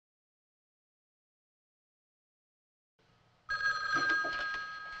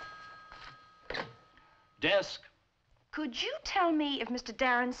Desk. Could you tell me if Mr.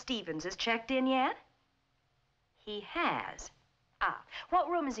 Darrin Stephens is checked in yet? He has. Ah, what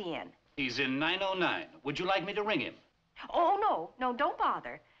room is he in? He's in 909. Would you like me to ring him? Oh, no. No, don't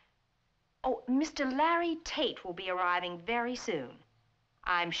bother. Oh, Mr. Larry Tate will be arriving very soon.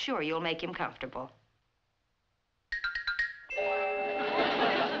 I'm sure you'll make him comfortable.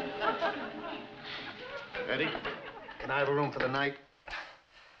 Eddie, can I have a room for the night?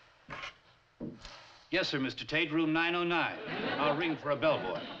 Yes, sir, Mr. Tate, room 909. I'll ring for a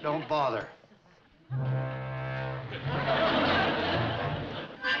bellboy. Don't bother.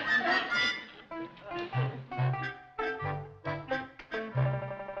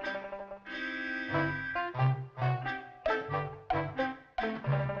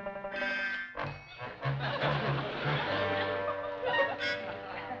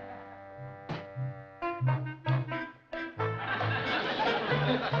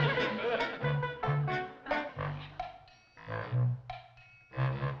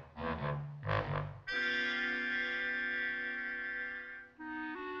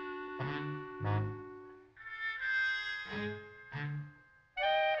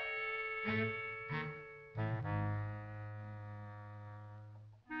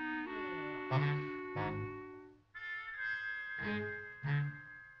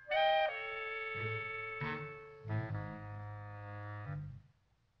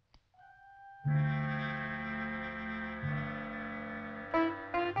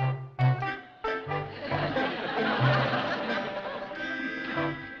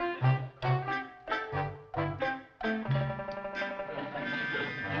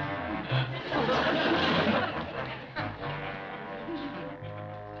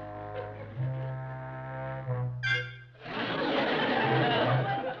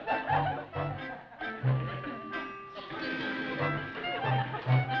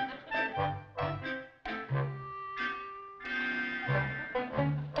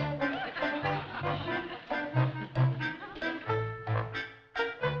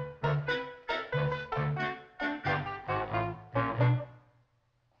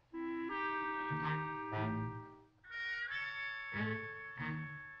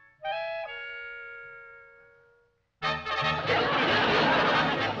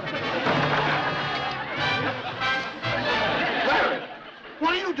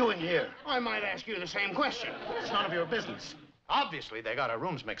 Here. I might ask you the same question. It's none of your business. Obviously, they got our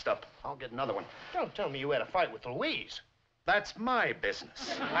rooms mixed up. I'll get another one. Don't tell me you had a fight with Louise. That's my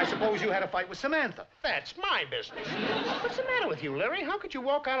business. I suppose you had a fight with Samantha. That's my business. What's the matter with you, Larry? How could you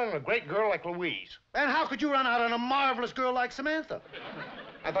walk out on a great girl like Louise? And how could you run out on a marvelous girl like Samantha?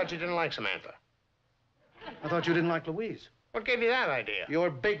 I thought you didn't like Samantha. I thought you didn't like Louise. What gave you that idea? Your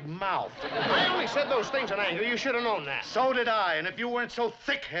big mouth. I only said those things in anger. You should have known that. So did I. And if you weren't so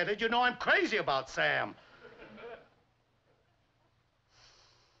thick-headed, you'd know I'm crazy about Sam.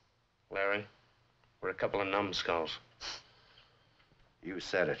 Larry, we're a couple of numbskulls. You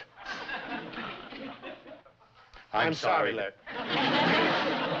said it. I'm sorry, Larry.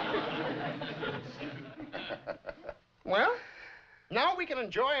 Well, now we can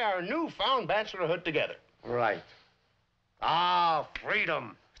enjoy our newfound bachelorhood together. Right. Ah,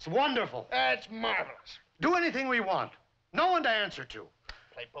 freedom. It's wonderful. That's marvelous. Do anything we want. No one to answer to.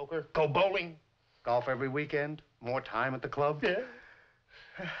 Play poker, go bowling. Golf every weekend. More time at the club. Yeah.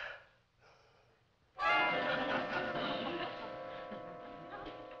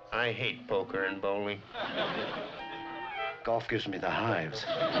 I hate poker and bowling. Golf gives me the hives.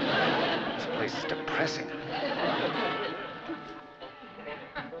 This place is depressing.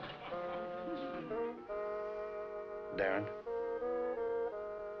 Darrin?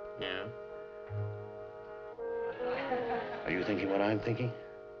 Yeah? Are you thinking what I'm thinking?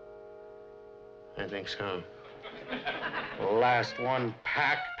 I think so. Last one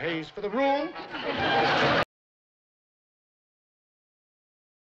pack pays for the room.